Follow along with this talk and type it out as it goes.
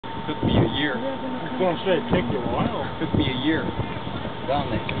took me a year. That's what I'm saying. It took you a while. It took me a year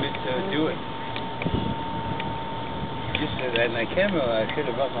to do it. Just that my camera, I should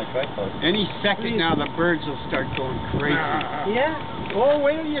have brought my tripod. Any second now, the birds will start going crazy. Yeah? Oh,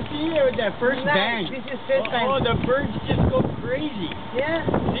 wait till you see it with that first bang. This is first time. Oh, the birds just go crazy. Yeah?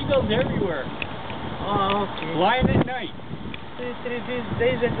 Seagulls everywhere. Oh, okay. Flying at night. 3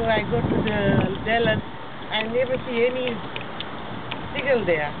 days ago, I go to the Dallas. I never see any seagull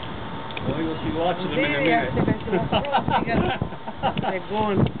there. Well, you'll see lots of them in a There, minute. They're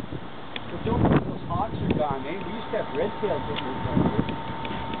gone. But don't think those hawks are gone, eh? We used to have red-tailed birds down here.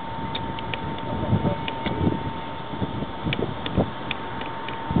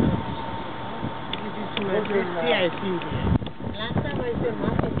 This is my first year I see here. Last time I said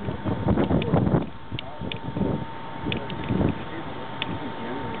nothing.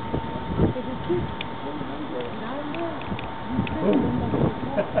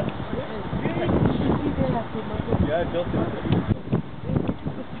 Yeah, I built it.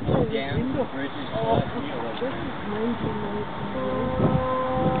 Dam, bridges, This is 1990.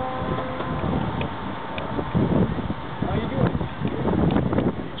 How you doing?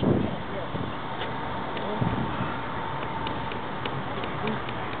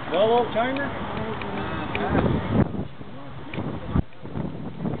 Well, old timer?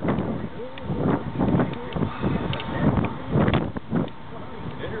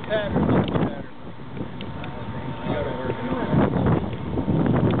 Bitter pattern.